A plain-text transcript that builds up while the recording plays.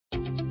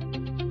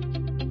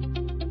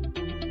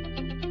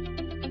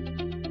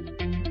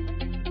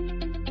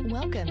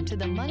Welcome to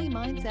the Money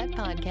Mindset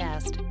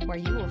Podcast, where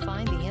you will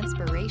find the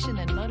inspiration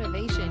and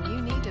motivation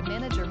you need to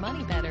manage your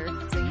money better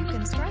so you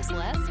can stress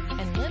less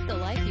and live the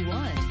life you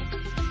want.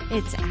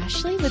 It's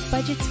Ashley with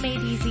Budgets Made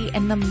Easy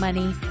and the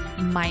Money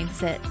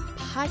Mindset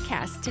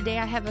Podcast. Today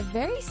I have a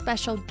very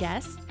special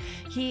guest.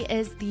 He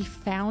is the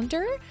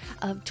founder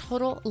of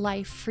Total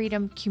Life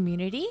Freedom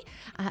Community.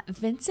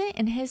 Vincent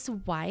and his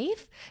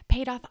wife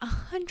paid off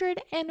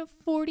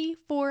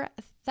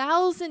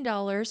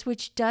 $144,000,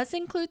 which does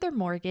include their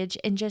mortgage,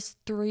 in just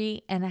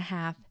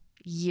 3.5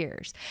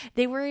 years.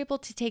 They were able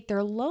to take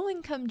their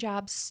low-income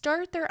jobs,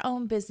 start their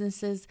own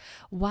businesses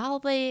while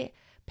they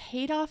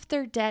paid off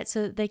their debt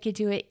so that they could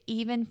do it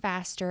even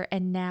faster.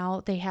 And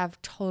now they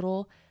have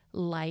total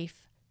life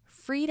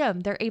freedom.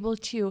 They're able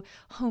to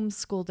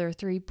homeschool their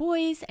 3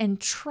 boys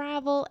and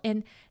travel,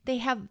 and they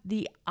have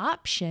the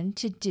option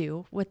to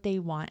do what they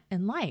want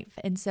in life.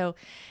 And so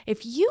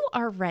if you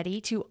are ready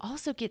to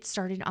also get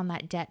started on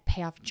that debt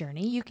payoff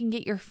journey, you can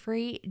get your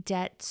free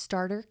debt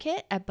starter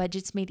kit at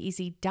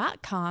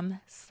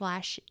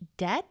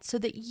budgetsmadeeasy.com/debt so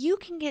that you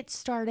can get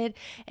started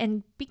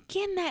and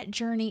begin that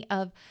journey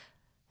of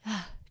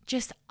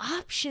just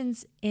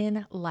options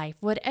in life.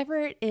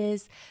 Whatever it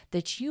is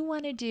that you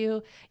want to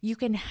do, you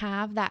can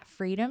have that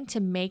freedom to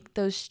make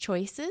those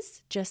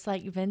choices, just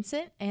like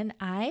Vincent and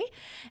I,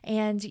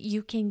 and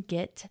you can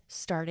get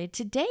started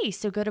today.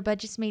 So go to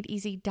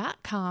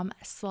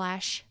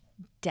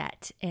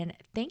budgetsmadeeasy.com/debt. And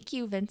thank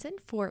you, Vincent,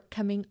 for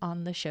coming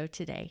on the show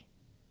today.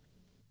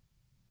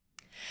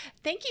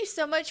 Thank you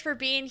so much for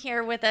being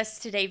here with us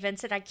today,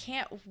 Vincent. I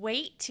can't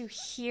wait to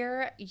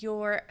hear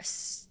your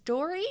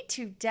story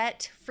to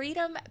debt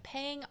freedom,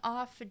 paying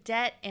off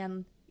debt.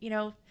 And,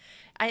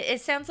 it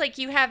sounds like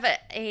you have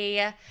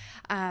a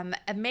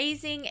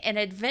amazing and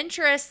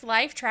adventurous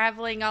life,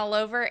 traveling all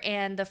over,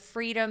 and the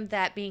freedom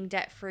that being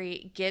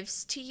debt-free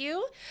gives to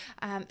you.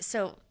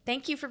 So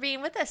thank you for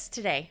being with us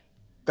today.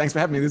 Thanks for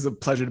having me. This is a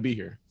pleasure to be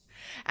here.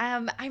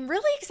 I'm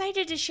really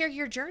excited to share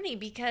your journey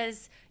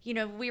because,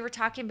 we were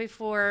talking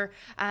before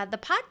the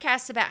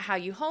podcast about how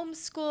you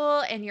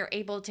homeschool and you're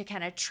able to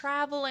kind of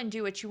travel and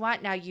do what you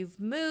want. Now you've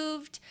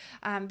moved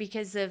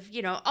because of,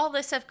 all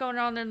this stuff going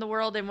on in the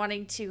world and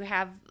wanting to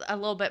have a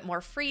little bit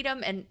more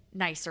freedom and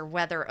nicer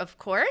weather, of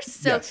course.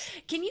 So Yes.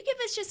 Can you give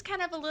us just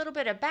kind of a little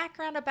bit of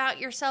background about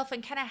yourself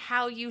and kind of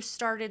how you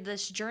started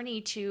this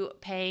journey to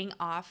paying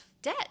off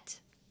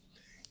debt?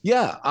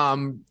 Yeah,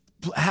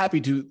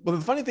 happy to. Well,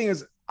 the funny thing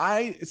is,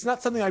 it's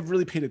not something I've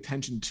really paid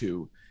attention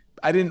to.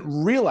 I didn't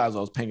realize I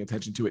was paying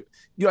attention to it.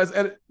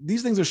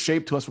 These things are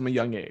shaped to us from a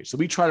young age. So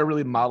we try to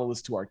really model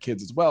this to our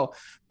kids as well.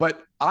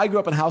 But I grew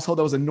up in a household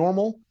that was I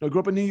grew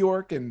up in New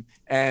York and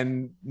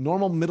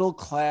normal middle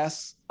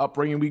class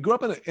upbringing. We grew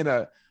up in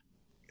a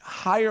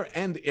higher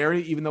end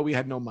area, even though we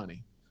had no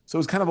money. So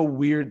it was kind of a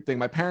weird thing.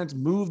 My parents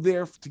moved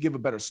there to give a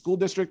better school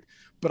district,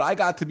 but I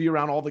got to be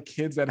around all the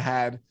kids that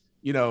had,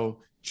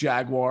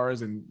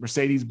 Jaguars and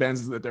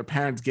Mercedes-Benz that their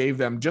parents gave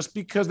them just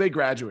because they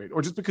graduated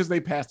or just because they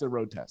passed their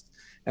road test.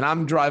 And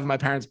I'm driving my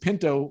parents'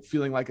 Pinto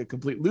feeling like a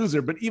complete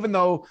loser, but even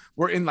though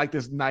we're in like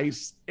this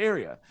nice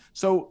area.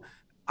 So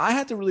I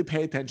had to really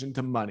pay attention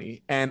to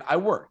money, and I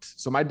worked.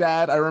 So my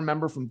dad, I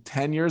remember from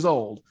 10 years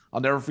old, I'll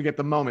never forget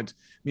the moment.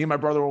 Me and my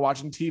brother were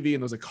watching TV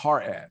and there was a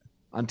car ad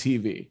on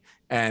TV,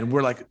 and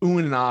we're like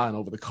oohing and ahhing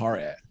over the car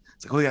ad.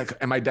 It's like, oh yeah.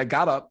 And my dad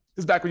got up.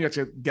 This is back when you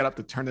actually get up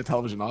to turn the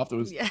television off. There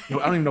was, I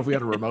don't even know if we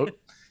had a remote.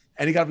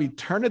 And he got up, he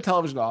turned the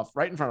television off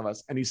right in front of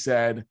us. And he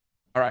said,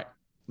 all right,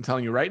 I'm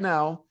telling you right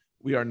now,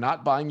 we are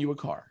not buying you a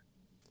car.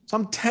 So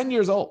I'm 10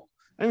 years old.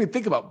 I didn't even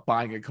think about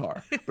buying a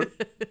car. But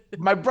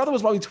my brother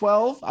was probably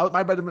 12.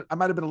 I might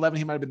have been 11.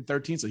 He might have been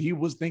 13. So he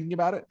was thinking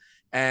about it.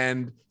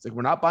 And it's like,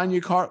 we're not buying you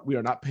a car. We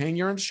are not paying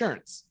your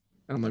insurance.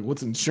 And I'm like,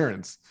 what's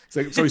insurance?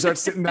 So he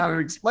starts sitting down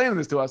and explaining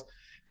this to us.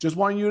 Just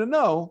wanting you to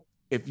know,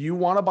 if you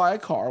want to buy a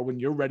car, when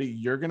you're ready,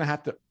 you're going to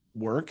have to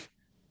work,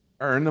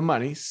 earn the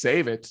money,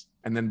 save it,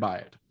 and then buy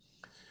it.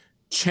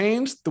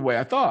 Changed the way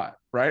I thought,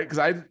 right? Because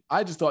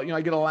I just thought,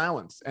 I get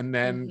allowance. And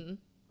then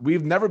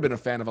we've never been a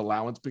fan of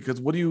allowance, because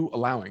what are you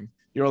allowing?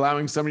 You're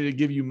allowing somebody to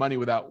give you money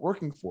without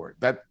working for it.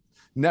 That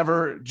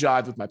never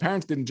jived with my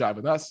parents, didn't jive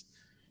with us.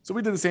 So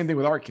we did the same thing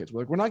with our kids.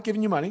 We're like, we're not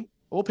giving you money.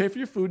 We'll pay for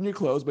your food and your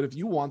clothes, but if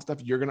you want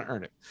stuff, you're going to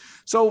earn it.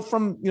 So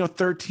from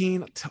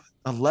 13 to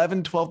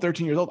 11, 12,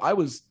 13 years old, I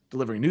was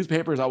delivering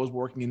newspapers. I was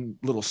working in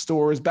little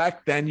stores.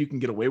 Back then, you can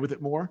get away with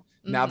it more.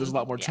 Now there's a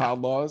lot more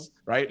child laws,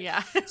 right?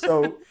 Yeah.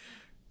 So,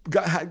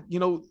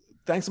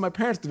 thanks to my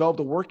parents, developed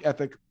a work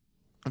ethic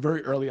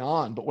very early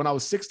on. But when I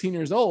was 16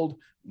 years old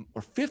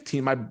or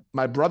 15,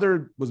 my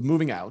brother was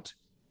moving out.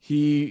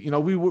 We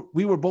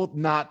were both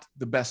not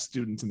the best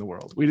students in the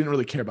world. We didn't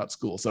really care about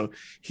school. So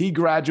he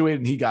graduated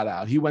and he got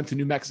out. He went to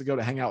New Mexico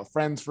to hang out with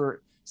friends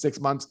for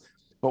 6 months.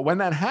 But when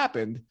that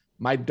happened,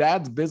 my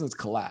dad's business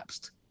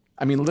collapsed.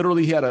 I mean,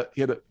 literally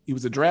he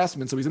was a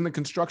draftsman. So he's in the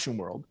construction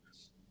world.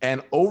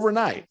 And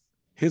overnight,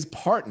 his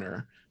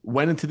partner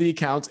went into the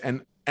accounts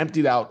and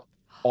emptied out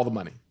all the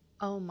money.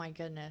 Oh my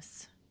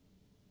goodness.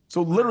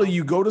 So literally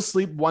you go to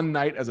sleep one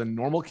night as a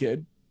normal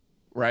kid,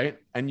 right?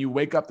 And you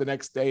wake up the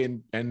next day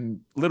and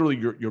literally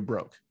you're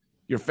broke.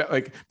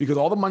 Like, because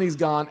all the money's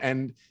gone,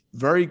 and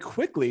very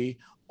quickly,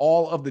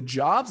 all of the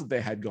jobs that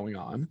they had going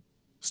on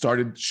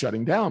started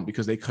shutting down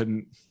because they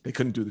couldn't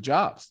do the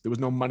jobs. There was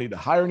no money to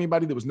hire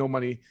anybody. There was no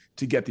money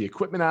to get the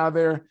equipment out of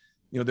there.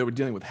 They were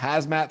dealing with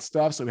hazmat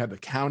stuff. So we had the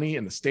county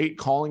and the state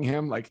calling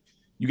him like,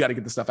 you got to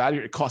get the stuff out of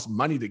here. It costs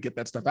money to get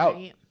that stuff out.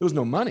 There was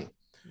no money.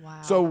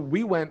 Wow. So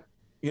we went,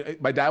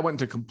 my dad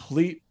went into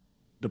complete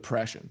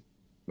depression.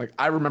 Like,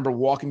 I remember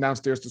walking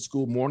downstairs to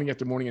school morning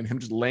after morning and him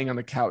just laying on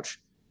the couch,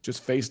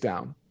 just face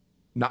down,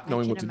 not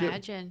knowing what to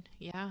do.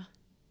 Yeah.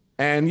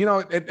 And,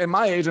 at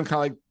my age, I'm kind of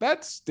like,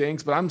 that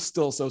stinks, but I'm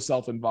still so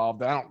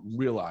self-involved that I don't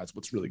realize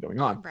what's really going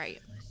on. Right.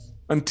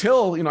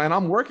 Until, and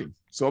I'm working.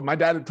 So my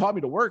dad had taught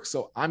me to work.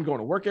 So I'm going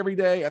to work every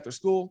day after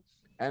school.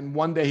 And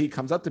one day he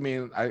comes up to me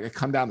and I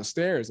come down the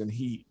stairs and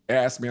he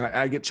asked me, and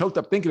I get choked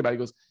up thinking about it. He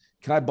goes,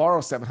 can I borrow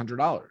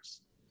 $700?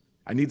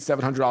 I need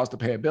 $700 to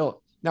pay a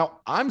bill. Now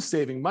I'm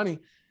saving money.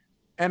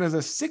 And as a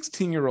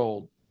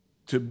 16-year-old,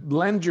 to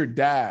lend your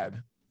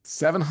dad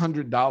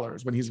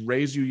 $700 when he's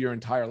raised you your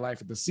entire life,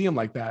 and to see him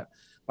like that,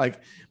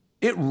 like,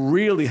 it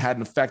really had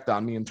an effect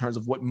on me in terms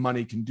of what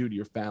money can do to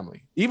your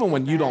family, even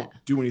when you don't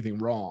do anything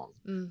wrong.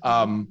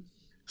 Mm-hmm.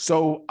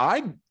 So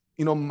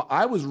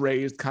I was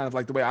raised kind of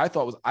like the way I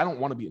thought was, I don't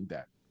want to be in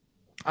debt.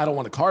 I don't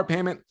want a car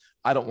payment.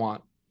 I don't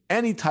want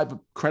any type of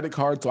credit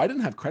card. So I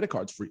didn't have credit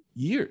cards for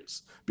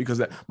years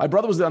because my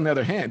brother was on the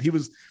other hand.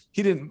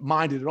 He didn't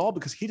mind it at all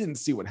because he didn't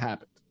see what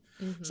happened.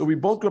 Mm-hmm. So we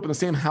both grew up in the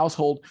same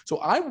household. So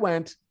I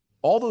went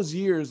all those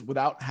years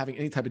without having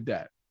any type of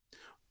debt.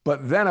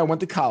 But then I went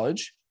to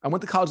college. I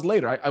went to college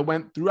later. I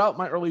went throughout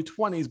my early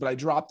 20s, but I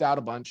dropped out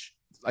a bunch.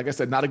 Like I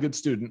said, not a good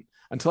student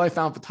until I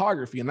found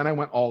photography. And then I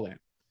went all in.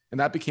 And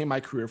that became my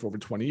career for over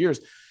 20 years.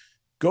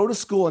 Go to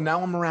school, and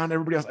now I'm around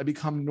everybody else. I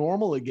become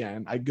normal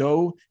again. I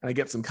go and I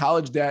get some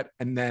college debt,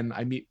 and then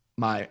I meet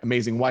my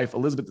amazing wife,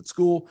 Elizabeth, at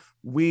school.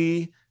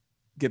 We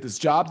get this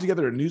job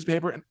together at a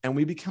newspaper, and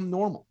we become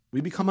normal. We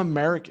become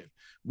American.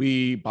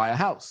 We buy a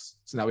house.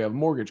 So now we have a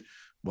mortgage.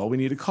 Well, we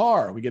need a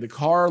car. We get a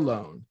car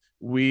loan.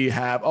 We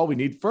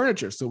need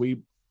furniture. So we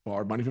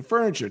borrowed money for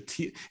furniture.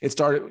 It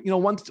started,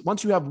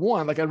 once you have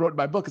one, like I wrote in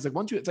my book, it's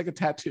like it's like a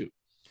tattoo.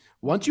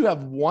 Once you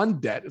have one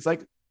debt, it's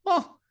like,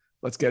 oh,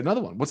 let's get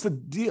another one. What's the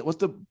deal? What's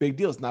the big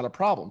deal? It's not a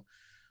problem.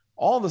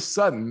 All of a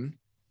sudden,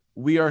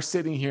 we are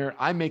sitting here.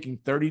 I'm making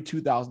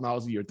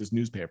 $32,000 a year at this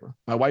newspaper.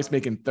 My wife's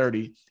making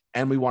 30,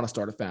 and we want to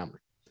start a family.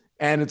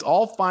 And it's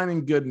all fine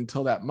and good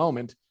until that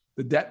moment.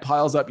 The debt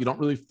piles up. You don't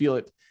really feel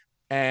it.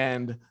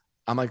 And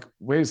I'm like,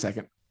 wait a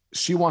second.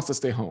 She wants to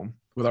stay home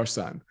with our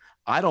son.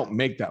 I don't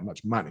make that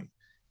much money.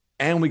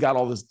 And we got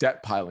all this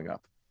debt piling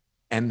up.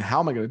 And how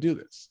am I going to do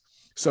this?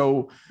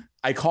 So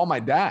I call my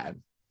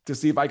dad to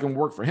see if I can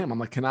work for him. I'm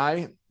like, can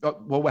I?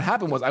 Well, what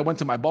happened was I went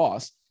to my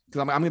boss because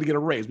I'm going to get a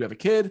raise. We have a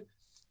kid.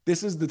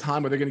 This is the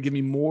time where they're going to give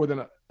me more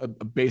than a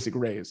basic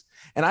raise.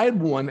 And I had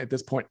won at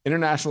this point,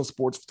 International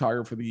Sports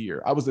Photographer of the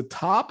Year. I was the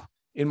top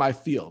in my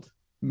field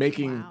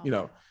making,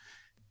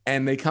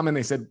 and they come in,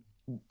 they said,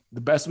 the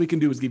best we can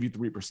do is give you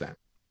 3%.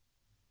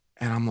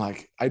 And I'm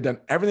like, I've done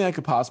everything I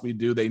could possibly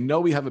do. They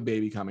know we have a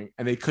baby coming,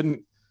 and they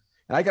couldn't.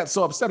 And I got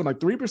so upset. I'm like,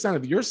 3%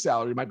 of your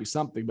salary might be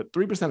something, but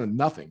 3% of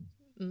nothing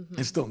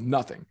is still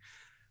nothing.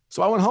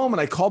 So I went home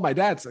and I called my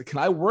dad. Said, can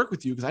I work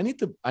with you? Because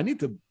I need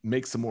to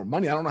make some more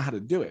money. I don't know how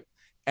to do it.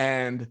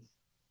 And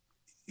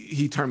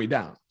he turned me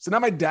down. So now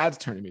my dad's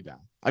turning me down.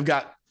 I've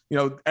got,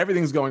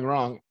 everything's going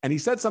wrong. And he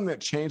said something that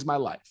changed my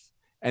life.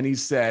 And he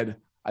said,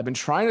 I've been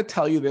trying to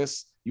tell you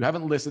this. You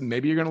haven't listened.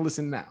 Maybe you're going to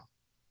listen now.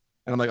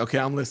 And I'm like, okay,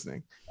 I'm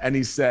listening. And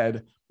he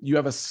said, you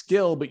have a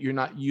skill, but you're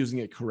not using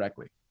it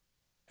correctly.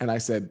 And I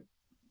said,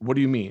 what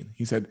do you mean?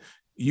 He said,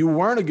 you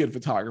weren't a good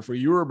photographer.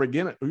 You were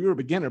a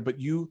beginner, but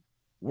you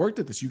worked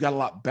at this. You got a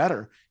lot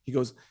better. He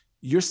goes,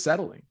 you're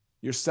settling.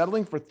 You're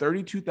settling for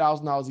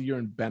 $32,000 a year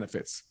in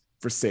benefits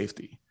for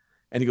safety.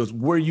 And he goes,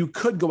 where you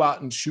could go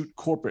out and shoot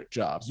corporate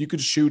jobs. You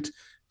could shoot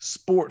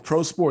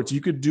pro sports.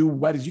 You could do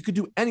weddings. You could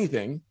do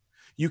anything.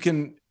 You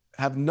can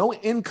have no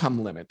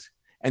income limit,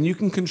 and you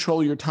can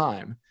control your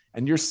time,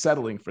 and you're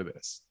settling for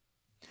this.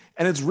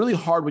 And it's really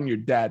hard when your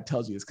dad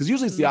tells you this, because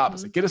usually it's the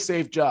opposite. Get a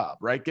safe job,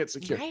 right? Get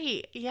secure.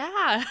 Right.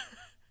 Yeah.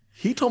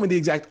 He told me the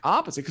exact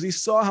opposite because he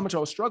saw how much I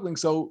was struggling.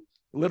 So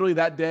literally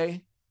that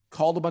day,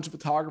 called a bunch of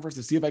photographers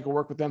to see if I could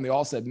work with them. They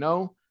all said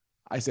no.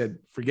 I said,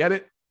 forget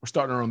it. We're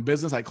starting our own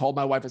business. I called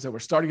my wife. I said, we're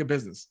starting a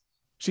business.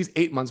 She's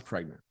 8 months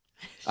pregnant.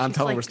 I'm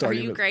telling her we're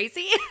starting. Are you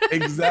crazy?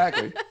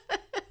 Exactly.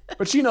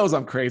 But she knows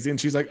I'm crazy.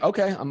 And she's like,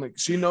 okay. I'm like,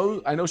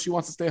 I know she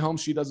wants to stay home.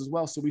 She does as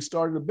well. So we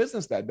started a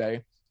business that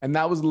day. And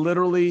that was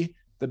literally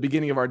the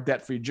beginning of our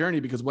debt-free journey,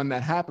 because when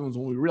that happened was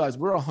when we realized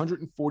we're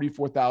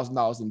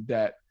 $144,000 in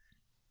debt,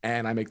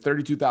 and I make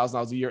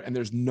 $32,000 a year, and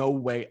there's no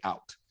way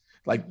out.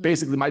 Like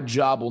basically my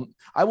job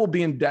I will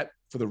be in debt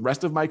for the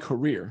rest of my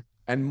career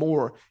and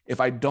more if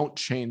I don't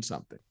change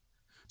something.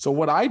 So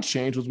what I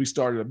changed was we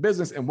started a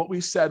business, and what we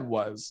said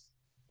was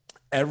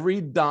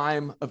every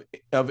dime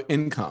of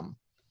income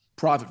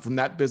profit from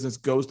that business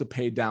goes to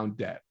pay down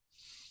debt.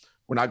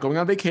 We're not going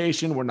on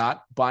vacation. We're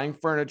not buying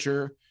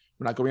furniture.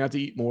 We're not going out to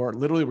eat more.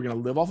 Literally, we're going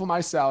to live off of my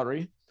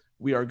salary.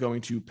 We are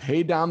going to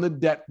pay down the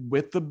debt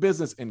with the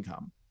business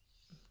income.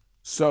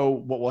 So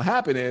what will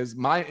happen is,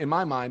 in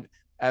my mind,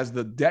 as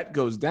the debt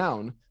goes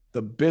down,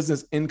 the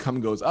business income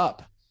goes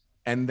up.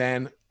 And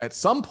then at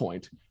some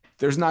point,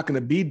 there's not going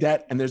to be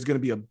debt and there's going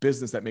to be a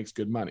business that makes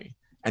good money.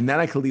 And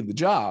then I could leave the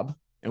job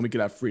and we could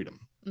have freedom.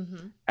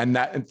 Mm-hmm. And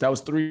that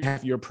was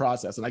 3.5 year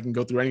process. And I can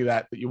go through any of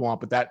that you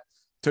want, but that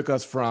took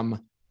us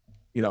from,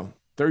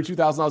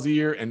 $32,000 a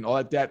year and all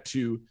that debt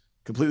to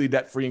completely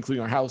debt free,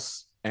 including our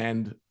house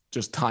and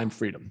just time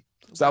freedom.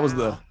 So that was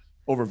the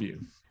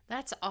overview.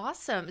 That's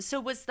awesome. So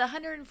was the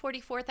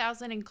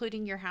 $144,000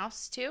 including your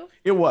house too?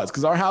 It was,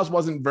 because our house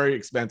wasn't very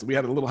expensive. We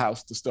had a little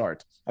house to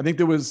start. I think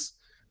there was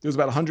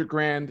about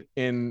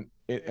 $100,000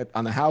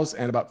 on the house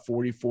and about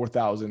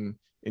 $44,000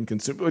 in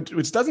consumer,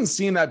 which doesn't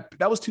seem that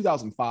was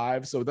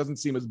 2005. So it doesn't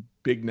seem as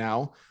big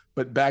now,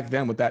 but back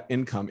then with that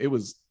income,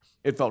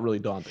 it felt really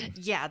daunting.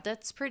 Yeah,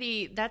 that's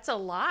a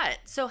lot.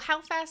 So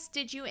how fast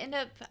did you end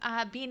up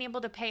being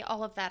able to pay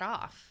all of that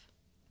off?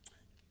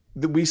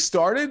 We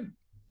started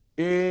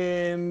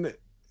in,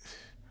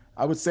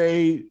 I would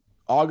say,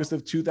 August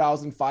of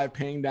 2005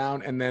 paying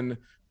down. And then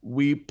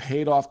we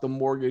paid off the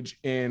mortgage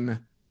in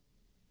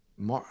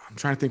March. I'm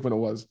trying to think when it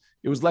was.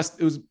 It was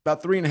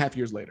about 3.5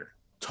 years later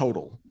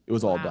total. It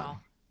was all done.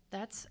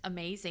 That's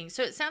amazing.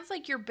 So it sounds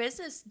like your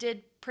business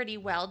did pretty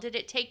well. Did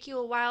it take you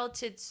a while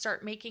to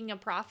start making a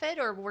profit,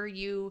 or were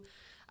you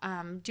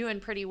doing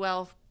pretty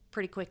well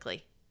pretty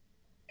quickly?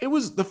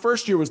 The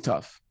first year was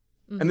tough.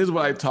 Mm-hmm. And this is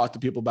what I talk to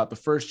people about. The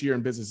first year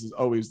in business is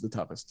always the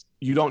toughest.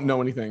 You don't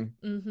know anything.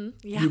 Mm-hmm.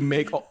 Yeah. You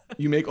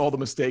make all the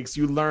mistakes.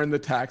 You learn the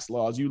tax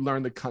laws. You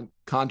learn the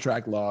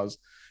contract laws.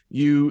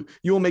 You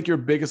will make your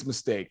biggest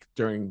mistake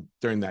during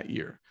that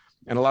year.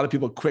 And a lot of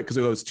people quit because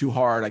it was too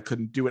hard. I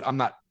couldn't do it. I'm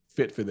not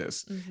fit for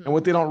this. Mm-hmm. And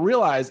what they don't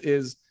realize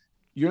is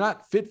you're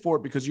not fit for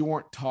it because you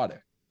weren't taught it.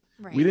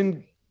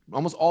 Right.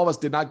 Almost all of us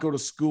did not go to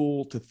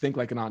school to think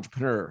like an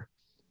entrepreneur.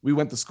 We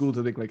went to school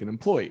to think like an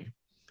employee.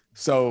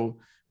 So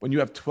when you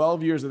have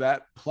 12 years of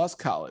that plus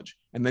college,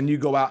 and then you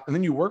go out and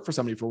then you work for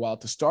somebody for a while,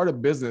 to start a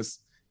business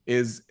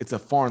it's a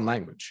foreign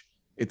language.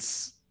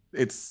 It's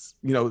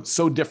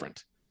so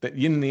different, that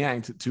yin and the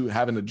yang to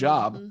having a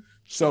job. Mm-hmm.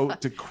 So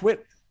to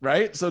quit,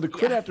 right? So to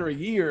quit after a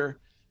year,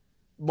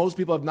 most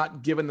people have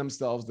not given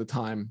themselves the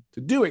time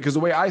to do it. Because the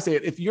way I say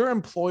it, if you're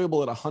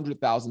employable at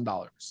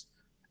 $100,000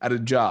 at a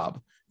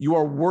job, you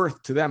are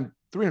worth to them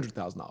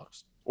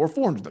 $300,000 or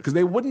 $400,000, because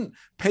they wouldn't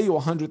pay you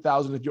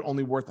 $100,000 if you're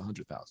only worth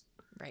 $100,000.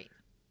 Right.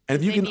 And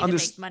if you can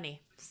understand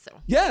money, so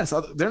yes,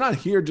 they're not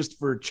here just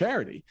for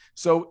charity.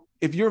 So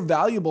if you're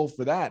valuable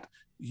for that,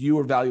 you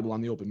are valuable on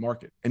the open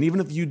market. And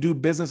even if you do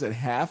business at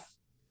half,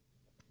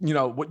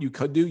 what you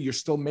could do, you're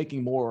still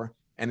making more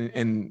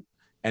and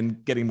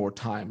getting more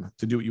time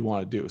to do what you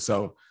want to do.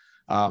 So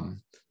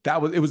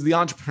it was the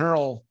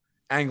entrepreneurial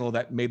angle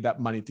that made that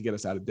money to get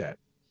us out of debt.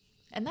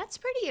 And that's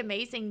pretty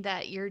amazing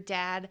that your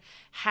dad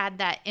had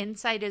that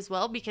insight as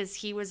well, because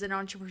he was an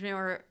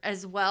entrepreneur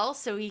as well.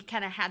 So he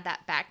kind of had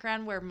that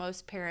background where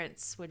most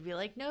parents would be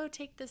like, no,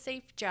 take the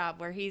safe job,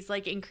 where he's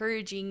like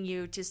encouraging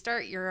you to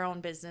start your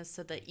own business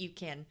so that you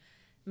can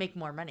make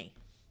more money.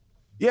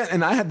 Yeah.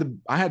 And I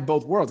had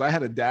both worlds. I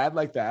had a dad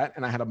like that,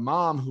 and I had a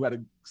mom who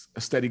had a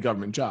steady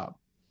government job.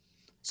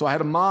 So I had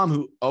a mom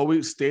who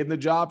always stayed in the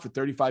job for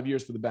 35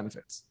 years for the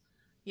benefits.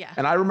 Yeah.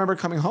 And I remember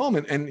coming home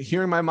and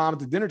hearing my mom at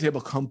the dinner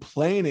table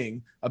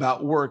complaining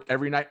about work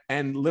every night.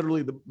 And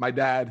literally my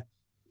dad,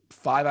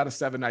 5 out of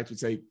 7 nights, would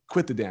say,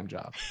 quit the damn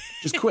job,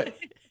 just quit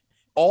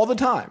all the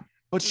time.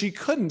 But she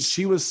couldn't.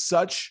 She was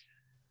such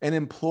an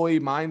employee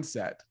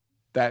mindset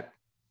that,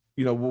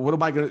 what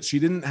am I going to, she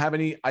didn't have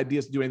any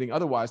ideas to do anything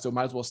otherwise. So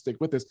might as well stick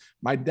with this.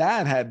 My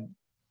dad had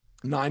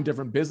 9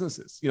 different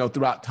businesses,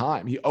 throughout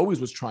time. He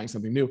always was trying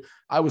something new.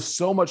 I was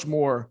so much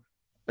more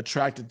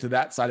attracted to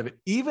that side of it,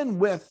 even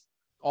with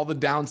all the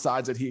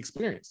downsides that he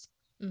experienced,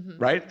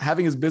 right?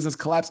 Having his business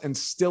collapse and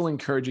still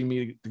encouraging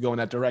me to go in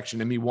that direction,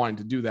 and me wanting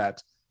to do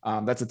that.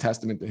 That's a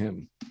testament to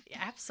him.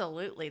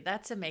 Absolutely.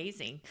 That's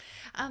amazing.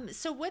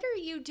 So what are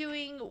you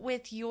doing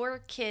with your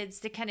kids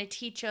to kind of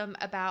teach them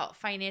about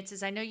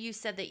finances? I know you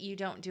said that you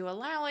don't do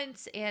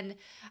allowance, and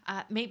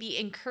maybe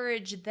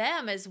encourage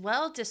them as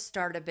well to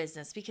start a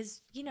business,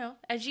 because,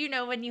 as you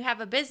know, when you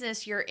have a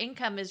business, your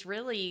income is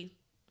really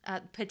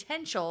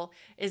potential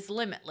is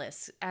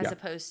limitless, as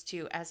opposed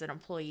to as an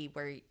employee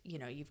where,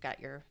 you've got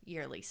your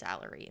yearly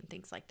salary and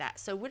things like that.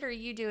 So what are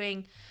you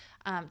doing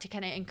to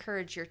kind of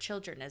encourage your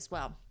children as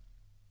well?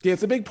 Yeah,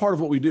 it's a big part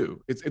of what we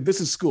do.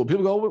 This is school.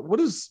 People go, what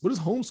does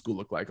homeschool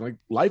look like? Like,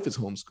 life is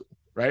homeschool,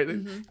 right?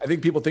 Mm-hmm. I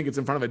think people think it's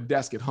in front of a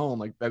desk at home.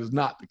 Like, that is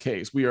not the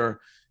case.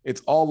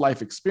 It's all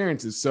life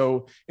experiences.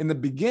 So in the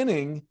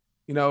beginning,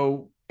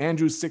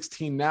 Andrew's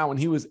 16 now. When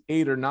he was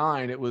 8 or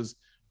 9, it was,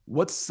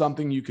 what's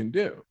something you can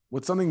do?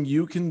 What's something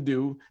you can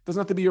do? It doesn't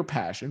have to be your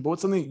passion, but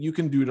what's something you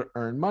can do to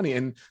earn money?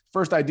 And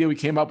first idea we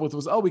came up with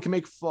was, we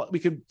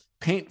could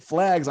paint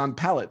flags on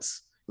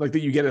pallets like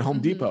that you get at Home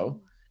Depot,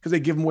 because they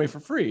give them away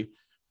for free.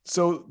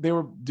 so they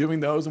were doing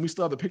those, and we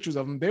still have the pictures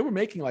of them. They were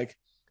making like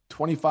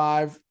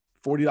 $25,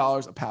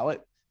 $40 a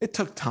pallet. It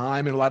took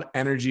time and a lot of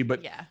energy,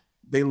 but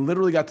they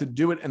literally got to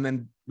do it. And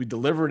then we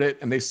delivered it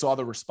and they saw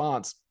the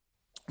response.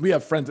 We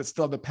have friends that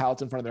still have the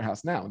pallets in front of their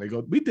house now. And they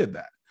go, we did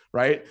that.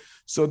 Right.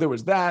 So there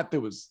was that,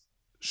 there was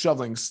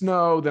shoveling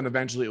snow. Then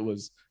eventually it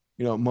was,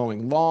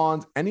 mowing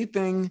lawns,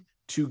 anything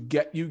to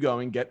get you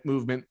going, get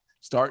movement,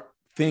 start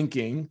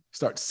thinking,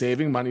 start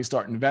saving money,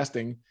 start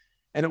investing.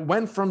 And it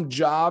went from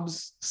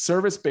jobs,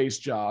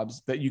 service-based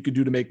jobs that you could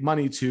do to make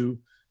money to,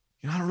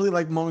 I don't really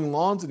like mowing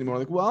lawns anymore.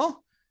 Like,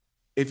 well,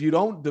 if you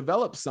don't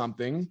develop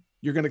something,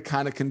 you're going to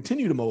kind of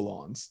continue to mow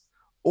lawns,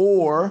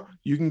 or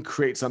you can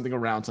create something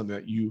around something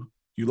that you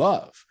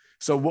love.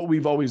 So what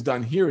we've always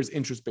done here is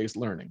interest-based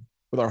learning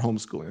with our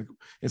homeschooling.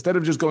 Instead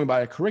of just going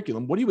by a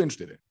curriculum, what are you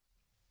interested in?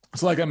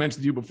 So like I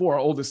mentioned to you before, our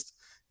oldest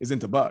is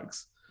into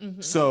bugs.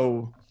 Mm-hmm.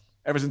 So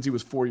ever since he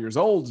was 4 years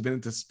old,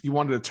 he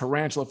wanted a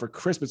tarantula for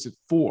Christmas at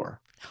 4.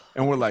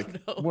 And we're like,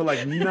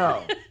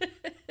 no.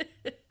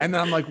 And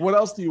then I'm like, what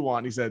else do you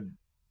want? He said,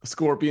 a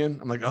scorpion.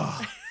 I'm like,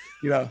 oh,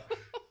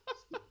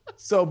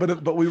 So,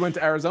 but we went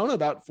to Arizona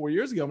about 4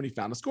 years ago and he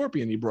found a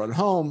scorpion. He brought it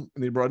home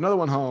and he brought another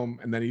one home,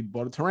 and then he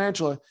bought a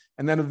tarantula.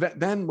 And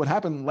then what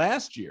happened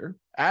last year,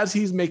 as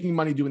he's making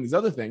money doing these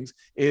other things,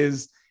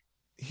 is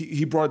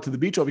he brought it to the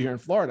beach over here in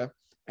Florida,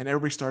 and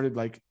everybody started,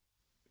 like,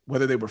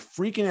 whether they were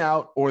freaking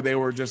out or they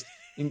were just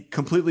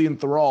completely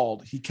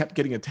enthralled, he kept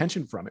getting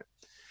attention from it.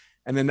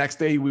 And the next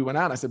day we went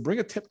out, I said, bring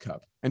a tip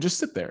cup and just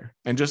sit there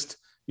and just,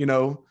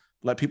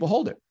 let people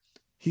hold it.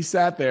 He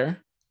sat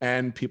there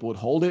and people would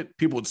hold it.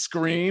 People would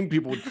scream,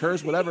 people would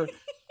curse, whatever.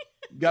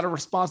 Got a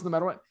response no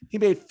matter what. He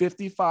made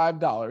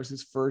 $55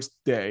 his first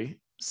day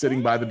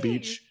sitting by the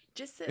beach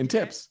in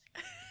tips.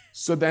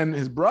 So then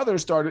his brother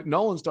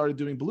Nolan started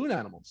doing balloon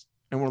animals.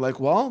 And we're like,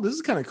 well, this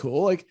is kind of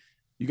cool. Like,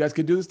 you guys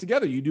could do this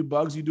together. You do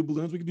bugs, you do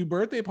balloons. We could do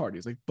birthday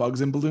parties, like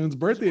bugs and balloons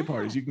birthday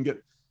parties. You can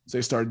get, so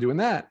they started doing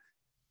that.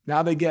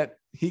 Now they get,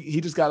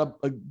 he just got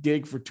a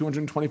gig for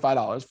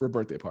 $225 for a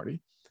birthday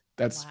party.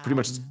 That's pretty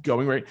much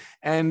going right.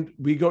 And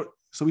we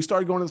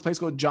started going to this place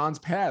called John's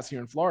Pass here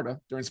in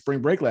Florida during spring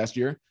break last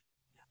year.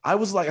 I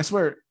was like, I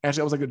swear,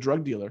 actually, I was like a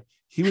drug dealer.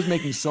 He was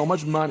making so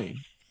much money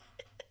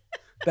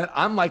that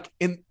I'm like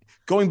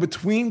going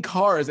between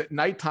cars at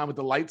nighttime with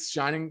the lights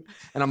shining,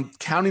 and I'm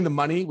counting the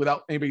money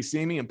without anybody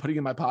seeing me and putting it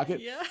in my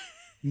pocket. Yeah.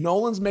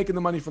 Nolan's making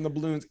the money from the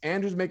balloons.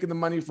 Andrew's making the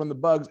money from the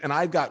bugs. And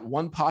I've got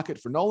one pocket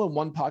for Nolan,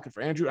 one pocket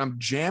for Andrew. I'm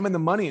jamming the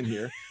money in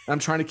here. And I'm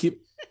trying to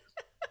keep,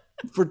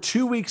 for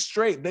 2 weeks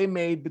straight, they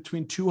made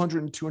between $200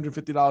 and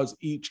 $250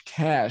 each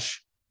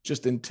cash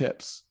just in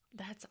tips.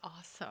 That's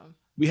awesome.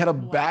 We had a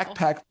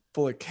backpack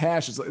full of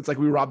cash. It's like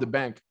we robbed a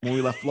bank when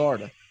we left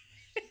Florida.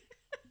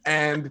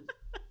 And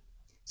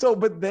so,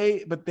 but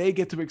they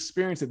get to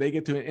experience it. They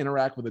get to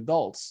interact with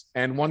adults.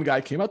 And one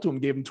guy came up to him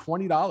and gave him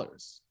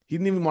 $20. He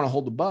didn't even want to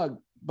hold the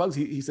bugs.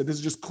 He said, this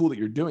is just cool that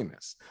you're doing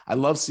this. I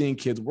love seeing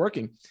kids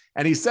working.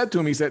 And he said to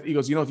him, he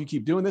goes, if you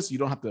keep doing this, you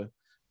don't have to,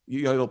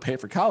 it'll pay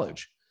for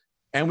college.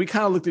 And we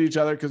kind of looked at each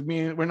other because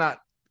we're not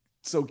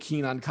so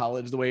keen on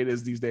college the way it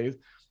is these days.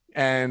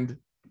 And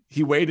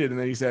he waited, and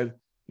then he said,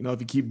 if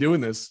you keep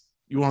doing this,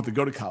 you won't have to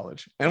go to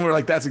college. And we're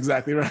like, that's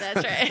exactly right.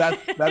 That's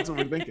right. That's what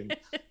we're thinking.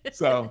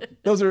 So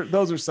those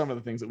are some of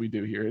the things that we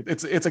do here.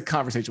 It's a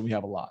conversation we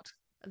have a lot.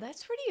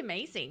 That's pretty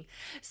amazing.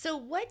 So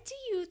what do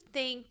you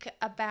think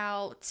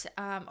about,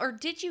 or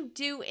did you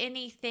do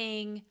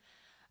anything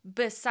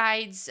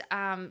besides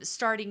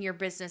starting your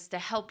business to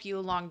help you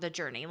along the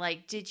journey?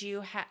 Like, did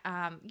you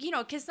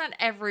because not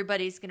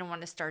everybody's going to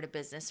want to start a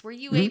business. Were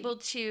you able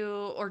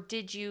to, or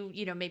did you,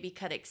 maybe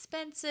cut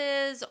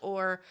expenses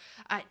or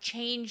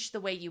change the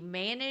way you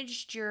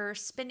managed your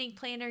spending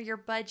plan or your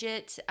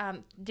budget?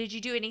 Did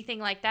you do anything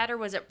like that, or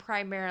was it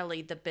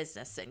primarily the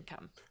business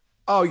income?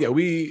 Oh yeah,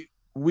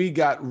 we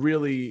got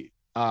really,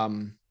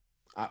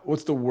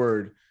 what's the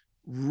word?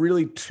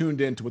 Really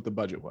tuned into what the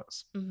budget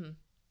was. Mm-hmm.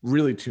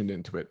 Really tuned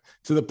into it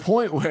to the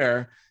point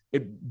where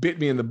it bit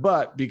me in the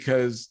butt,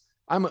 because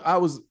I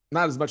was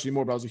not as much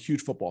anymore, but I was a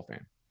huge football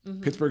fan.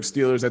 Mm-hmm. Pittsburgh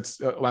Steelers.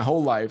 That's my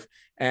whole life.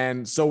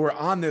 And so we're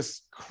on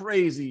this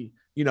crazy,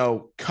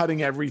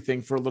 cutting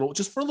everything for a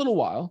little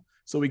while.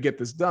 So we get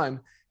this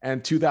done.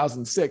 And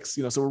 2006,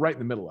 so we're right in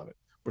the middle of it.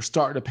 We're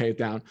starting to pay it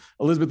down.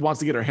 Elizabeth wants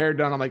to get her hair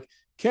done. I'm like,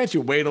 can't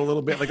you wait a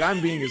little bit? Like,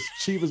 I'm being as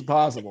cheap as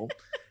possible.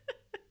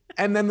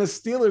 And then the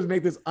Steelers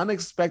make this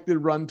unexpected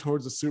run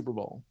towards the Super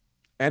Bowl.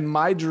 And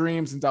my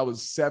dream since I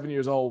was 7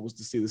 years old was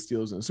to see the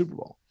Steelers in the Super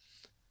Bowl.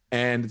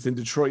 And it's in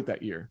Detroit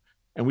that year.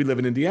 And we live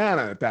in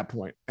Indiana at that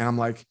point. And I'm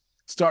like,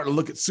 starting to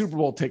look at Super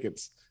Bowl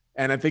tickets.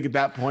 And I think at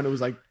that point it was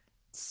like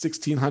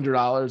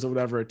 $1,600 or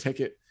whatever a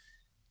ticket.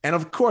 And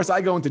of course I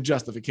go into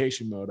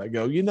justification mode. I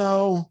go,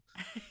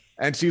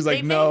 and she's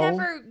like, no. They may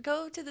never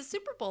go to the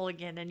Super Bowl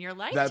again in your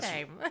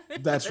lifetime.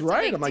 That's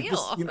right. I'm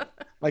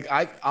like,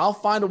 I'll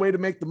find a way to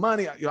make the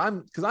money.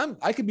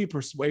 I could be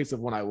persuasive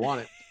when I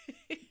want it.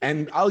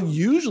 And I'll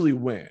usually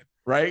win.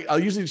 right?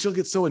 She'll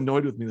get so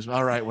annoyed with me.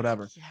 All right,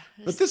 whatever. Yeah,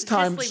 But this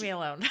time, just leave me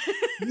alone.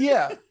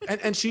 yeah.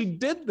 And she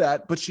did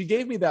that, but she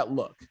gave me that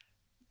look.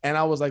 And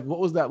I was like, what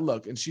was that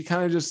look? And she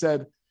kind of just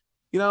said,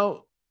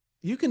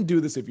 you can do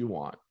this if you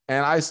want.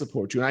 And I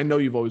support you. And I know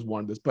you've always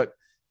wanted this, but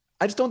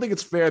I just don't think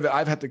it's fair that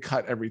I've had to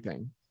cut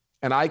everything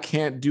and I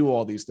can't do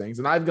all these things.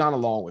 And I've gone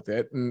along with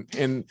it.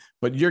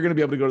 But you're going to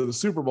be able to go to the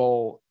Super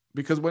Bowl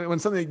because when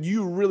something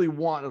you really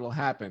want, it'll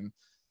happen.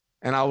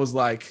 And I was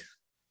like,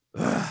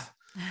 ugh.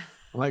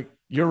 I'm like,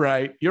 you're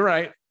right. I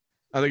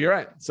was like, you're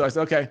right. So I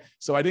said, okay.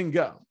 So I didn't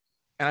go.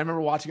 And I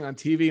remember watching it on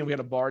TV and we had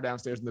a bar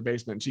downstairs in the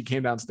basement and she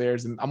came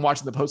downstairs and I'm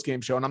watching the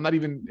post-game show and I'm not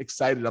even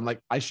excited. I'm like,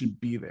 I should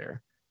be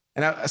there.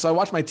 So I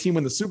watched my team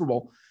win the Super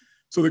Bowl.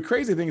 So the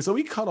crazy thing is, so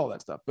we cut all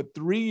that stuff, but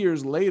 3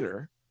 years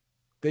later,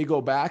 they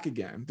go back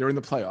again. They're in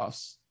the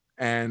playoffs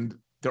and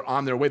they're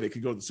on their way. They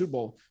could go to the Super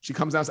Bowl. She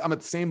comes down. I'm at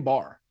the same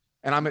bar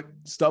and I'm at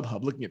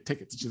StubHub looking at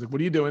tickets. And she's like,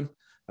 what are you doing?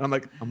 And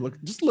I'm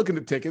like, just looking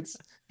at tickets,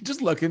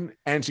 just looking.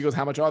 And she goes,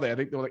 how much are they? I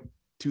think they were like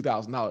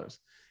 $2,000.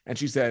 And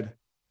she said,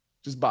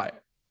 just buy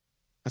it.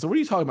 I said, what are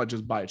you talking about?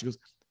 Just buy it. She goes,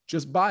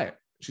 just buy it.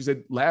 She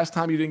said, last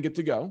time you didn't get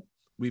to go.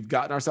 We've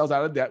gotten ourselves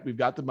out of debt. We've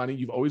got the money.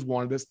 You've always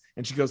wanted this.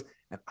 And she goes,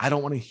 and I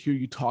don't want to hear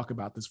you talk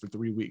about this for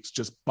 3 weeks.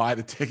 Just buy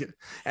the ticket.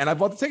 And I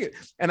bought the ticket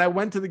and I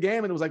went to the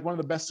game and it was like one of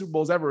the best Super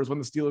Bowls ever. It was when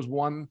the Steelers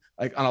won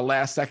like on a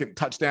last second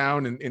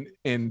touchdown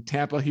in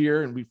Tampa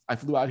here. And I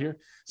flew out here.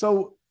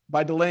 So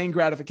by delaying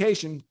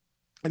gratification,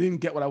 I didn't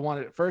get what I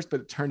wanted at first,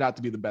 but it turned out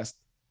to be the best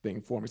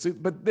thing for me.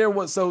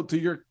 So to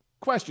your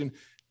question,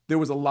 there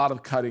was a lot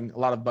of cutting, a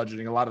lot of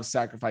budgeting, a lot of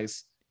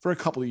sacrifice for a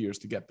couple of years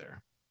to get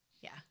there.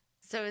 Yeah.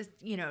 So it's,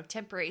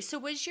 temporary. So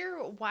was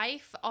your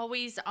wife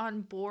always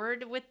on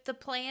board with the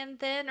plan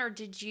then, or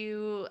did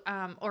you,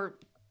 or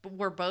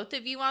were both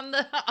of you on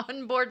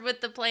board with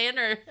the plan,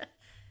 or?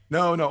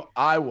 No,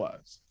 I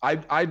was.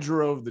 I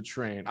drove the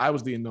train. I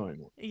was the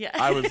annoying one. Yeah.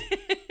 I was.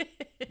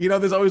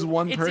 There's always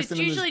one person.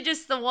 It's usually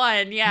just the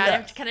one. Yeah. I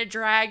have to kind of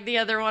drag the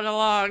other one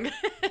along.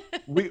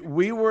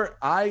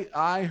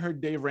 I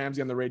heard Dave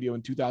Ramsey on the radio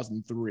in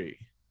 2003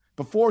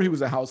 before he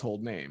was a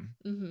household name.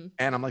 Mm-hmm.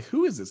 And I'm like,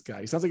 who is this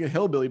guy? He sounds like a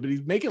hillbilly, but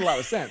he's making a lot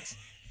of sense.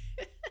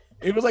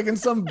 It was like in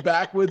some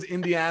backwoods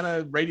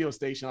Indiana radio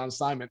station on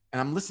assignment. And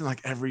I'm listening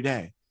like every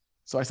day.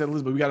 So I said,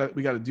 Elizabeth,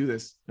 we gotta do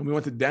this. And we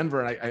went to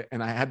Denver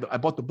and I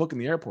bought the book in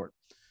the airport.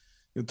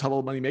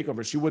 Total Money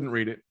Makeover. She wouldn't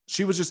read it.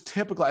 She was just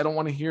typical. I don't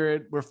want to hear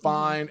it. We're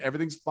fine. Mm-hmm.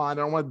 Everything's fine.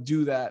 I don't want to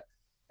do that.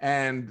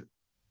 And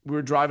we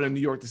were driving to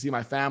New York to see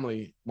my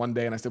family one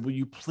day. And I said, will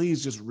you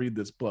please just read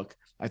this book?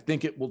 I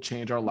think it will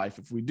change our life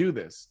if we do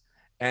this.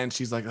 And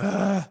she's like,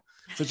 ugh.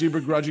 So she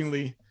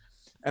begrudgingly,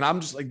 and I'm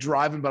just like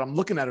driving, but I'm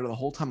looking at her the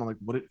whole time. I'm like,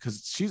 what?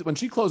 Because when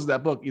she closes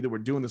that book, either we're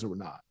doing this or we're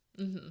not.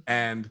 Mm-hmm.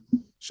 And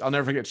I'll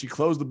never forget. She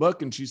closed the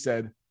book and she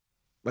said,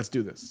 let's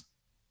do this.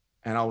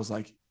 And I was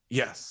like,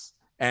 yes.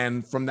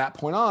 And from that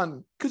point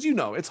on, because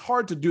it's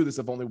hard to do this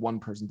if only one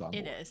person's on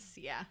board. It is,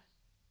 yeah.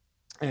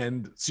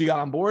 And she got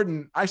on board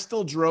and I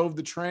still drove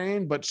the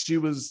train, but she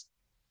was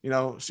in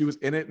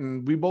it.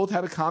 And we both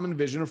had a common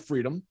vision of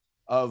freedom,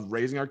 of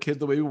raising our kids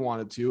the way we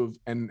wanted to.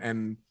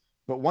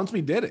 But once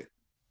we did it,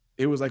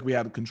 it was like we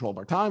had control of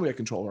our time, we had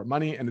control of our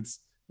money. And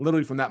it's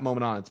literally from that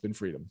moment on, it's been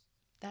freedom.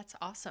 That's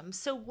awesome.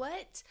 So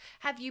what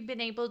have you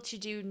been able to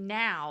do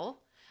now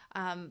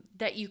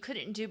that you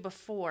couldn't do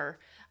before?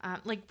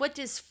 What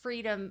does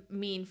freedom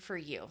mean for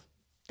you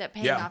that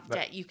paying off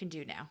debt you can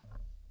do now?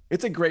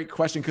 It's a great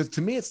question because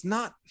to me, it's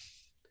not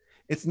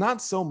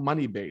so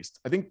money based.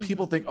 I think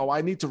people think, oh,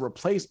 I need to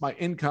replace my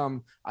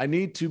income. I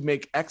need to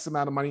make X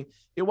amount of money.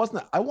 It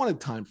wasn't. I wanted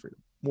time freedom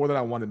more than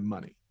I wanted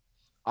money.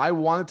 I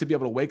wanted to be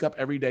able to wake up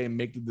every day and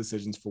make the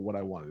decisions for what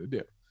I wanted to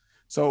do.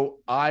 So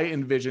I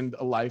envisioned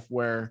a life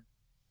where,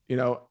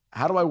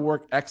 how do I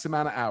work X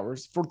amount of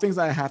hours for things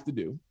that I have to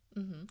do?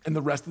 Mm-hmm. And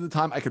the rest of the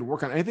time I could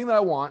work on anything that I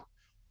want,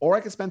 or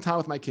I could spend time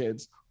with my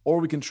kids, or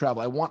we can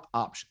travel. I want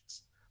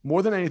options.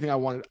 More than anything, I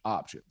wanted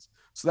options.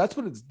 So that's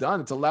what it's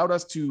done. It's allowed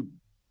us to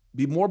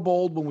be more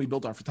bold. When we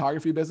built our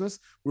photography business,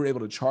 we were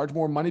able to charge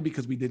more money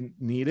because we didn't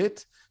need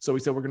it. So we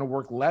said, we're going to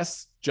work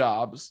less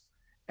jobs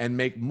and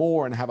make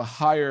more and have a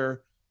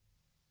higher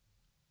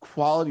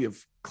quality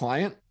of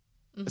client,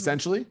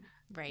 essentially.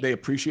 Right. They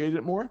appreciated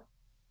it more.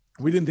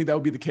 We didn't think that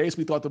would be the case.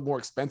 We thought the more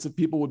expensive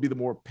people would be the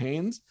more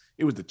pains.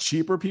 It was the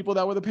cheaper people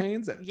that were the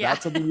pains.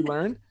 That's something we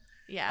learned.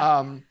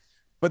 Yeah.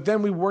 But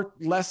then we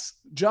worked less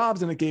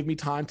jobs and it gave me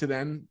time to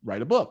then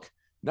write a book.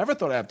 Never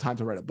thought I'd have time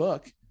to write a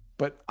book,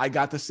 but I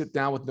got to sit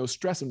down with no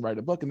stress and write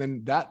a book. And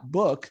then that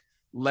book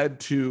led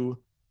to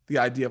the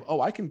idea of,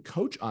 I can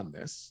coach on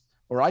this,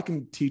 or I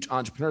can teach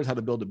entrepreneurs how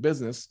to build a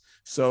business.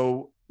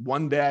 So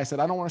one day I said,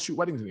 I don't want to shoot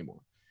weddings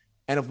anymore.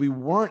 And if we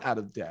weren't out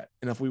of debt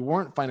and if we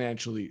weren't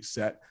financially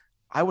set,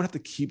 I would have to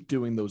keep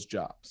doing those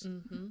jobs.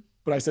 Mm-hmm.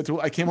 But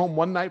I came home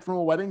one night from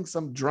a wedding.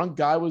 Some drunk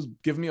guy was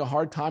giving me a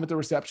hard time at the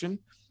reception.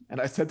 And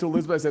I said to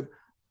Elizabeth,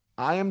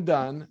 I am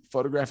done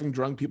photographing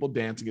drunk people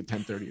dancing at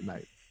 10:30 at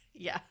night.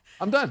 Yeah.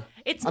 I'm done.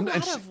 It's a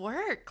lot of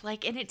work.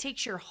 And it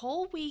takes your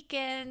whole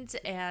weekend.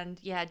 And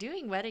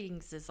doing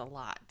weddings is a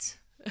lot.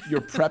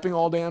 you're prepping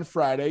all day on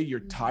Friday, you're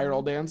tired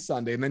all day on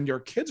Sunday, and then your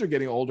kids are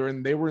getting older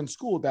and they were in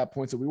school at that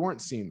point, so we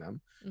weren't seeing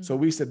them. So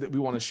we said that we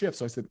want to shift.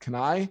 So I said,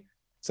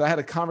 so I had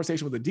a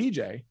conversation with a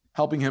DJ,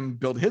 helping him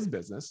build his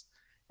business.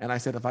 And I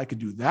said, if I could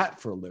do that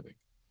for a living,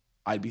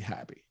 I'd be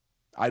happy.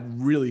 I'd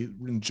really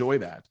enjoy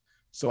that.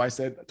 So I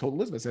told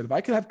Elizabeth, I said, if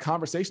I could have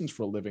conversations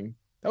for a living,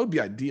 that would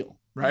be ideal,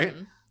 right?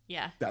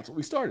 Yeah. That's what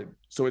we started.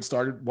 So it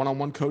started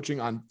one-on-one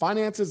coaching on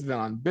finances, then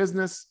on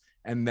business,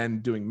 and then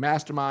doing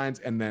masterminds,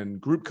 and then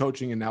group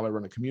coaching. And now I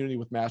run a community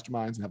with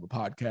masterminds and have a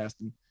podcast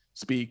and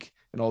speak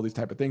and all these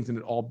type of things. And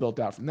it all built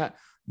out from that.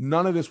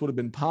 None of this would have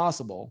been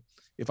possible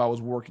if I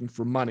was working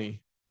for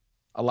money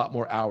a lot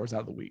more hours out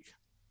of the week.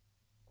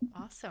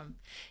 Awesome.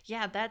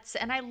 Yeah,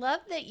 and I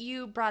love that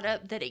you brought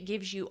up that it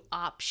gives you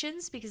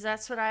options, because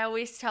that's what I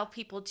always tell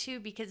people too,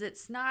 because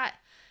it's not,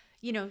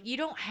 you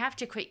don't have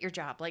to quit your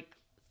job. Like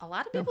a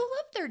lot of people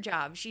love their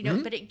jobs,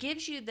 but it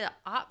gives you the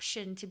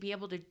option to be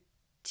able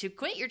to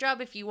quit your job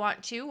if you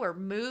want to, or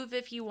move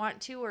if you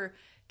want to, or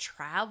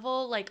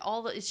travel, like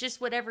it's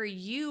just whatever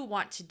you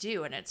want to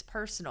do. And it's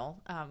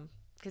personal.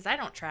 Because I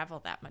don't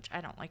travel that much. I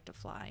don't like to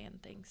fly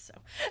and things.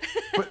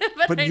 So,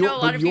 but I know a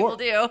lot of people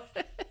do.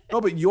 No,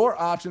 but your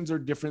options are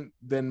different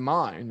than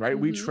mine, right?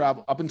 We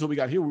travel up until we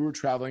got here. We were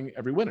traveling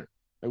every winter.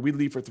 Like we'd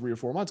leave for 3 or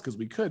 4 months because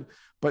we could.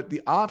 But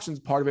the options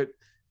part of it,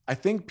 I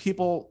think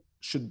people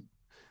should.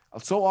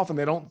 So often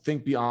they don't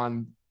think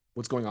beyond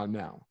what's going on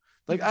now.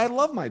 Like I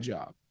love my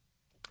job,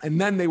 and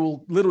then they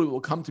will literally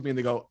come to me and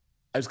they go,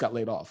 "I just got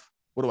laid off.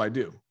 What do I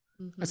do?"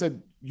 I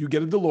said, "You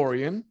get a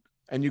DeLorean."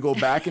 And you go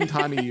back in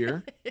time a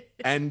year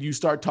and you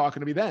start talking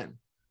to me then,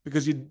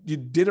 because you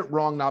did it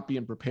wrong not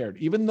being prepared.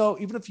 Even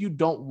if you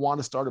don't want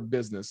to start a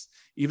business,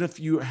 even if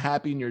you're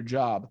happy in your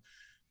job,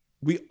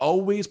 we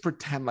always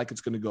pretend like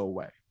it's going to go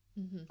away.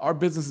 Our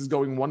business is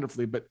going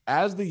wonderfully, but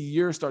as the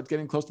year starts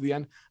getting close to the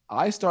end,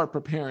 I start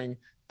preparing.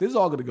 This is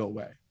all going to go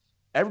away.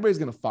 Everybody's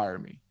going to fire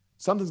me.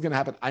 Something's going to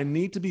happen. I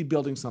need to be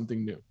building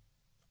something new.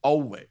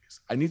 Always.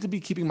 I need to be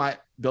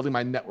building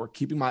my network,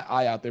 keeping my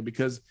eye out there,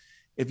 because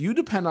if you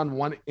depend on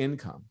one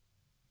income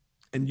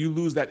and you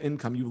lose that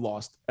income, you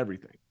lost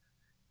everything.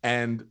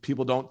 And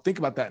people don't think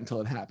about that until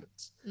it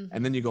happens.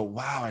 And then you go,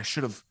 wow, I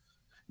should have.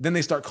 Then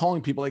they start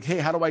calling people like, hey,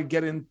 how do I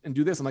get in and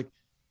do this? I'm like,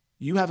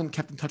 you haven't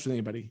kept in touch with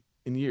anybody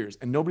in years,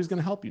 and nobody's going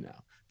to help you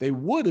now. They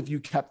would if you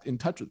kept in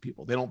touch with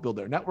people. They don't build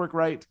their network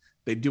right.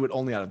 They do it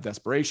only out of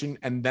desperation,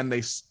 and then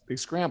they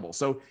scramble.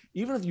 So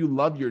even if you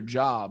love your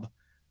job,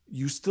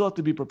 you still have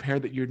to be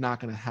prepared that you're not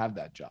going to have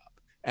that job.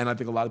 And I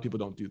think a lot of people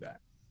don't do that.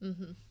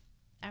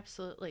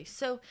 Absolutely.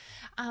 So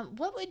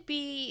what would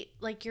be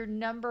like your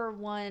number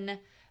one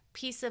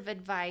piece of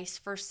advice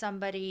for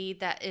somebody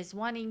that is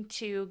wanting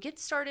to get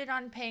started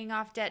on paying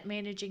off debt,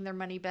 managing their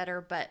money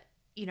better, but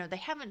they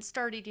haven't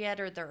started yet,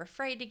 or they're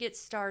afraid to get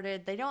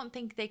started. They don't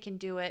think they can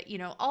do it.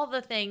 All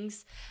the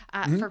things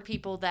for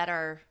people that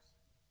are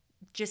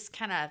just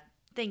kind of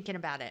thinking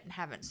about it and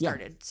haven't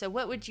started. So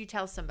what would you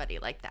tell somebody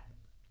like that?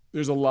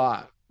 There's a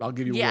lot. I'll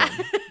give you one.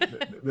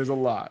 There's a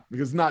lot,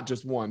 because it's not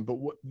just one. But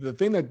the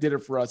thing that did it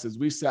for us is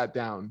we sat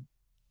down,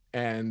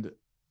 and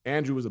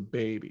Andrew was a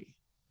baby.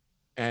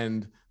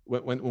 And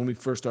when we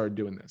first started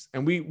doing this,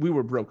 and we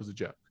were broke as a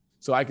joke.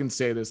 So I can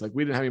say this, like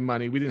we didn't have any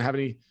money. We didn't have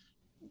any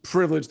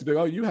privilege to be,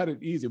 oh, you had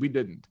it easy. We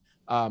didn't.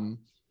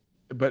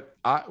 But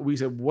we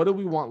said, what do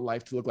we want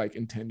life to look like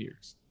in 10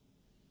 years?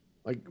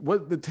 Like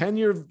what the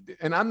 10-year,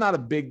 and I'm not a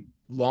big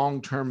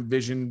long-term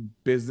vision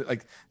business,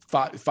 like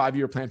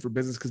 5-year plan for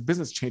business, because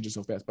business changes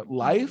so fast, but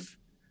life,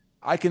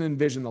 I can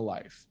envision the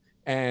life.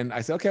 And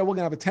I said, okay, we're going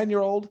to have a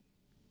 10-year-old.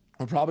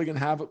 We're probably going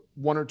to have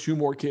 1 or 2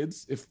 more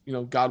kids. If,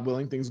 God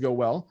willing, things go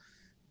well.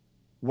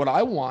 What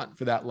I want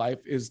for that life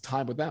is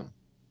time with them.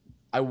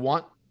 I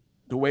want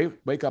to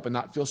wake up and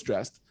not feel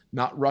stressed,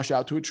 not rush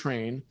out to a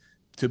train,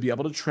 to be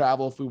able to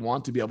travel if we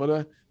want, to be able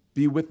to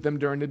be with them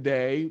during the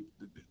day,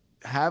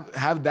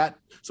 have that.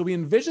 So we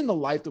envisioned the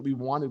life that we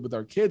wanted with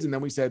our kids. And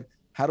then we said,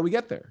 how do we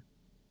get there?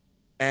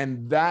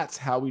 And that's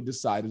how we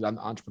decided on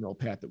the entrepreneurial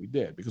path that we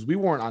did, because we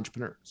weren't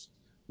entrepreneurs.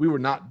 We were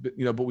not,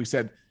 but we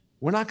said,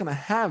 we're not going to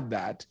have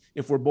that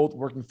if we're both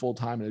working full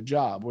time in a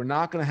job. We're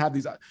not going to have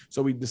these.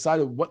 So we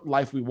decided what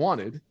life we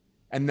wanted.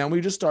 And then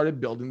we just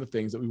started building the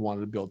things that we wanted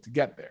to build to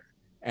get there.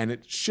 And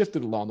it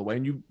shifted along the way.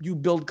 And you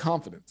build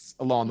confidence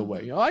along the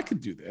way. I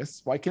could do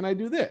this. Why can't I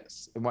do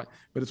this? But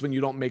it's when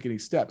you don't make any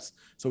steps.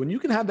 So when you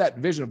can have that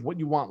vision of what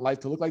you want life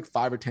to look like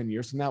 5 or 10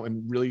 years from now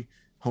and really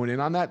hone in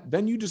on that,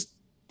 then you just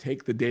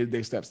take the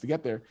day-to-day steps to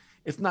get there.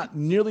 It's not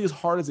nearly as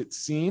hard as it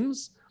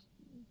seems,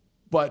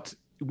 but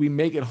we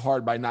make it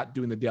hard by not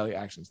doing the daily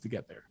actions to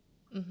get there.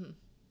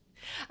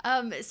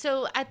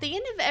 So at the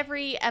end of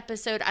every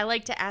episode, I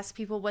like to ask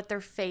people what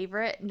their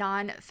favorite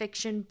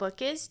nonfiction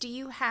book is. Do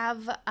you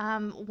have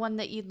one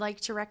that you'd like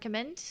to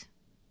recommend?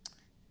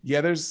 Yeah,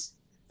 there's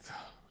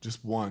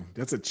just one.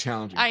 That's a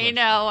challenging question.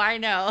 I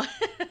know.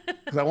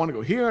 Because I want to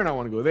go here and I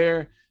want to go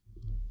there.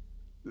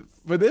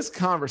 For this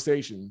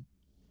conversation,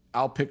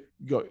 I'll pick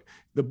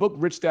the book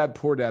Rich Dad,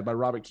 Poor Dad by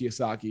Robert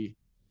Kiyosaki.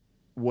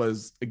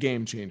 was a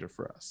game changer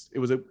for us.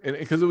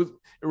 Because it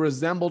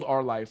resembled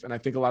our life. And I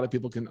think a lot of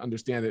people can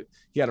understand it.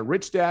 He had a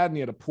rich dad and he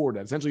had a poor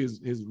dad. Essentially,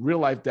 his real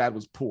life dad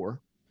was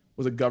poor,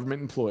 was a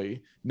government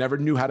employee, never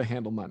knew how to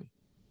handle money,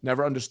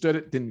 never understood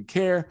it, didn't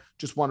care,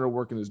 just wanted to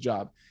work in his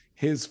job.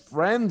 His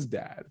friend's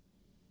dad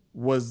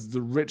was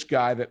the rich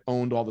guy that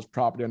owned all this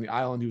property on the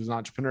island. He was an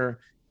entrepreneur,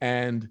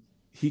 and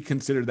he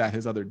considered that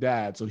his other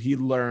dad. So he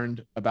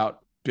learned about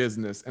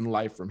business and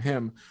life from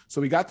him.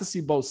 So he got to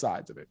see both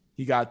sides of it.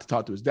 He got to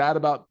talk to his dad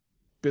about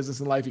business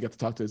and life. He got to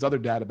talk to his other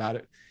dad about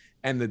it.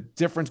 And the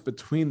difference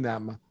between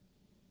them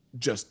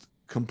just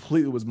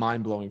completely was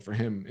mind-blowing for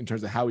him in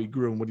terms of how he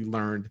grew and what he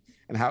learned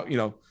and how,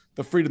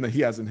 the freedom that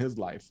he has in his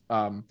life.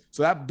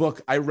 So that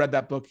book, I read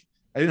that book.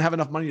 I didn't have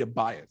enough money to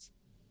buy it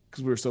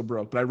because we were so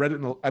broke, but I read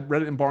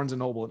it in Barnes and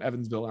Noble in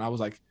Evansville. And I was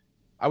like,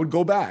 I would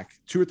go back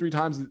 2 or 3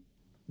 times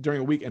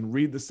during a week and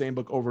read the same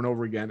book over and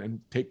over again and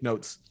take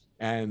notes.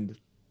 And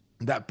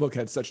that book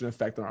had such an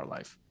effect on our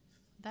life.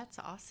 That's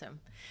awesome.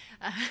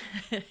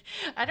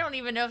 I don't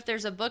even know if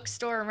there's a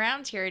bookstore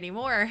around here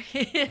anymore.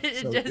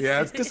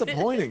 Yeah, it's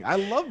disappointing. I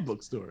love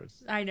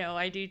bookstores. I know,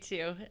 I do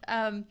too.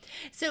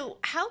 So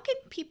how can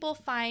people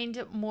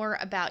find more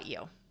about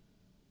you?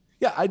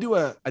 Yeah, I do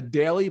a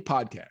daily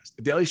podcast,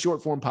 a daily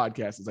short form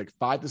podcast. It's like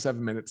 5 to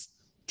 7 minutes.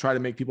 Try to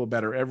make people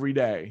better every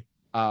day.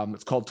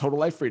 It's called Total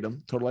Life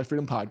Freedom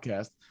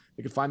Podcast.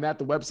 You can find that.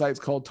 The website's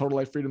called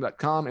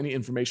totallifefreedom.com. Any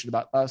information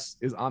about us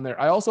is on there.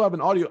 I also have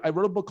I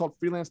wrote a book called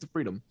Freelance to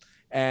Freedom,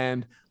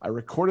 and I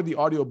recorded the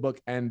audio book,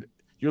 and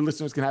your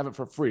listeners can have it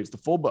for free. It's the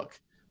full book.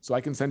 So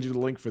I can send you the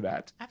link for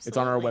that. Absolutely. It's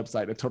on our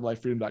website at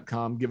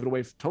totallifefreedom.com. Give it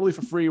away totally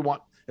for free.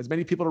 Want as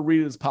many people to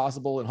read it as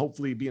possible and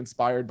hopefully be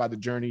inspired by the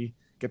journey,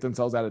 get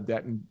themselves out of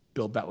debt, and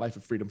build that life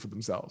of freedom for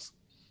themselves.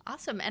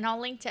 Awesome. And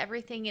I'll link to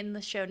everything in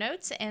the show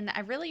notes. And I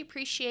really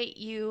appreciate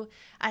you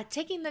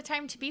taking the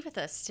time to be with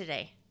us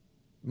today.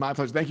 My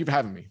pleasure. Thank you for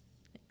having me.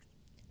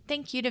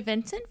 Thank you to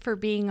Vincent for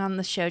being on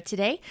the show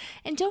today.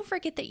 And don't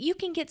forget that you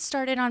can get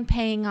started on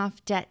paying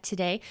off debt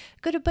today.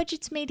 Go to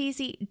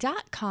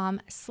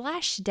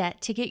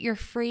budgetsmadeeasy.com/debt to get your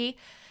free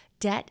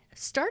debt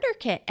starter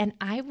kit. And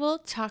I will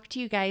talk to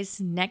you guys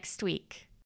next week.